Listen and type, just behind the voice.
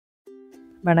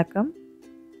வணக்கம்.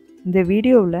 இந்த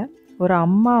வீடியோவில் ஒரு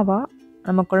அம்மாவா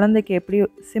நம்ம குழந்தைக்கு எப்படி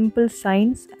சிம்பிள்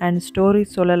சயின்ஸ் அண்ட்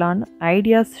ஸ்டோரிஸ் சொல்லலான்னு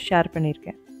ஐடியாஸ் ஷேர்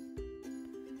பண்ணியிருக்கேன்.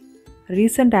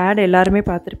 ரீசெண்ட் ஆட் எல்லாருமே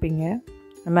பார்த்துருப்பீங்க.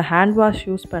 நம்ம ஹேண்ட் வாஷ்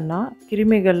யூஸ் பண்ணால்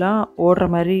கிருமிகள்லாம் ஓடுற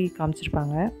மாதிரி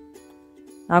காமிச்சிருப்பாங்க.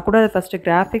 நான் கூட அதை ஃபஸ்ட்டு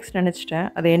கிராஃபிக்ஸ் நினச்சிட்டேன்.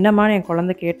 அது என்னம்மான்னு என்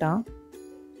குழந்தை கேட்டான்.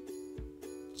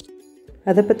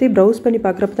 அதை பற்றி ப்ரௌஸ் பண்ணி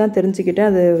பார்க்குறப்ப தான் தெரிஞ்சுக்கிட்டேன்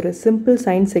அது ஒரு சிம்பிள்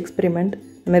சயின்ஸ் எக்ஸ்பெரிமெண்ட்.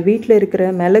 நம்ம வீட்டில் இருக்கிற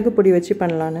மிளகு பொடி வச்சு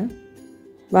பண்ணலான்னு.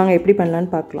 வாங்க எப்படி பண்ணலான்னு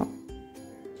பார்க்கலாம்.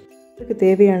 அதுக்கு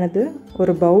தேவையானது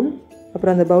ஒரு பவுல்,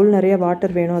 அப்புறம் அந்த பவுல் நிறைய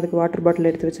வாட்டர் வேணும். அதுக்கு வாட்டர் பாட்டில்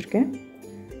எடுத்து வச்சுருக்கேன்.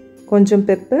 கொஞ்சம்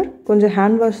பெப்பர், கொஞ்சம்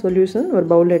ஹேண்ட் வாஷ் சொல்யூஷன் ஒரு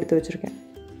பவுலில் எடுத்து வச்சுருக்கேன்.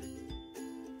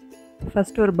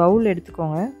 ஃபஸ்ட்டு ஒரு பவுல்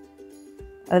எடுத்துக்கோங்க.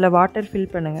 அதில் வாட்டர்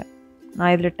ஃபில் பண்ணுங்கள்.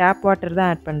 நான் இதில் டேப் வாட்டர் தான்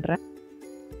ஆட் பண்ணுறேன்.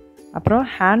 அப்புறம்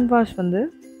ஹேண்ட் வாஷ்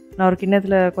நான் ஒரு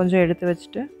கிண்ணத்தில் கொஞ்சம் எடுத்து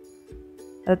வச்சுட்டு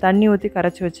அதை தண்ணி ஊற்றி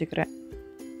கரைச்சி வச்சுக்கிறேன்.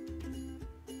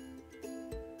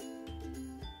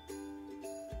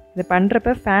 இதை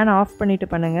பண்ணுறப்ப ஃபேன் ஆஃப் பண்ணிவிட்டு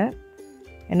பண்ணுங்கள்.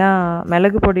 ஏன்னா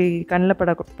மிளகு பொடி கண்ணில்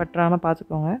பற்றாமல்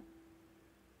பார்த்துக்கோங்க.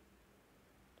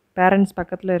 பேரண்ட்ஸ்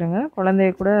பக்கத்தில் இருங்க.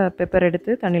 குழந்தைய கூட பெப்பர்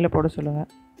எடுத்து தண்ணியில் போட சொல்லுங்கள்.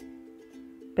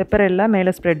 பெப்பர் எல்லாம்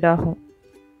மேலே ஸ்ப்ரெட் ஆகும்.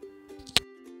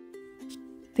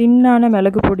 தின்னான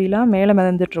மிளகு பொடிலாம் மேலே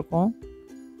மிதந்துட்டுருக்கோம்.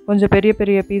 கொஞ்சம் பெரிய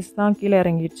பெரிய பீஸ் தான் கீழே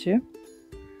இறங்கிடுச்சு.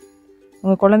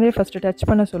 உங்கள் குழந்தைய ஃபஸ்ட்டு டச்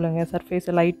பண்ண சொல்லுங்கள்.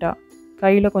 சர்ஃபேஸை லைட்டாக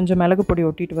கையில் கொஞ்சம் மிளகு பொடி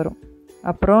ஒட்டிட்டு வரும்.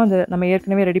 அப்புறம் அந்த நம்ம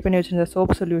ஏற்கனவே ரெடி பண்ணி வச்சுருந்த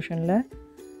சோப் சொல்யூஷனில்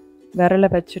விரலை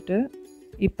வச்சுட்டு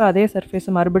இப்போ அதே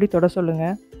சர்ஃபேஸை மறுபடி தொட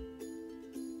சொல்லுங்கள்.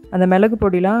 அந்த மிளகு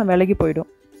பொடிலாம் விலகி போயிடும்.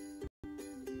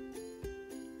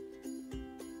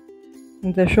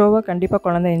 இந்த ஷோவை கண்டிப்பாக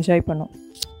குழந்தை என்ஜாய் பண்ணும்.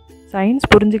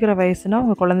 சயின்ஸ் புரிஞ்சுக்கிற வயசுனா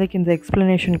உங்கள் குழந்தைக்கு இந்த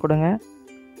எக்ஸ்ப்ளனேஷன் கொடுங்க.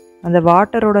 அந்த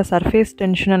வாட்டரோட சர்ஃபேஸ்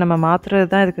டென்ஷனை நம்ம மாற்றுறது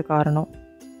தான் இதுக்கு காரணம்.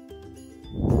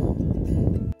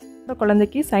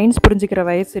 குழந்தைக்கு சயின்ஸ் புரிஞ்சுக்கிற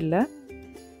வயசு இல்லை.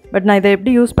 பட் நான் இதை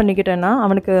எப்படி யூஸ் பண்ணிக்கிட்டேன்னா,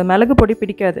 அவனுக்கு மிளகு பொடி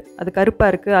பிடிக்காது. அது கருப்பாக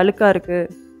இருக்குது, அழுக்காக இருக்குது,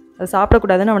 அது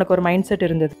சாப்பிடக்கூடாதுன்னு அவனுக்கு ஒரு மைண்ட் செட்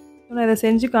இருந்தது. நான் இதை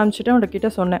செஞ்சு காமிச்சிட்டு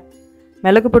அவன்கிட்ட சொன்னேன்,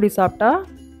 மிளகு பொடி சாப்பிட்டா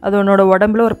அது உன்னோட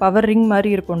உடம்புல ஒரு பவர் ரிங்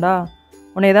மாதிரி இருக்கும்டா.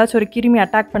 உன்னை ஏதாச்சும் ஒரு கிருமி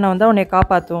அட்டாக் பண்ண வந்தால் உன்னை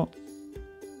காப்பாற்றும்.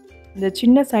 இந்த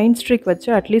சின்ன சயின்ஸ் ட்ரிக் வச்சு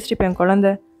அட்லீஸ்ட் இப்போ என்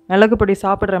குழந்தை மிளகு பொடி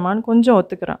சாப்பிட்றமான்னு கொஞ்சம்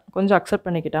ஒத்துக்கிறான், கொஞ்சம் அக்செப்ட்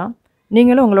பண்ணிக்கிட்டான்.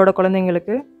 நீங்களும் உங்களோட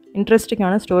குழந்தைங்களுக்கு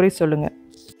இன்ட்ரெஸ்டிங்கான ஸ்டோரிஸ் சொல்லுங்கள்.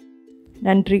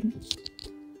 நன்றி.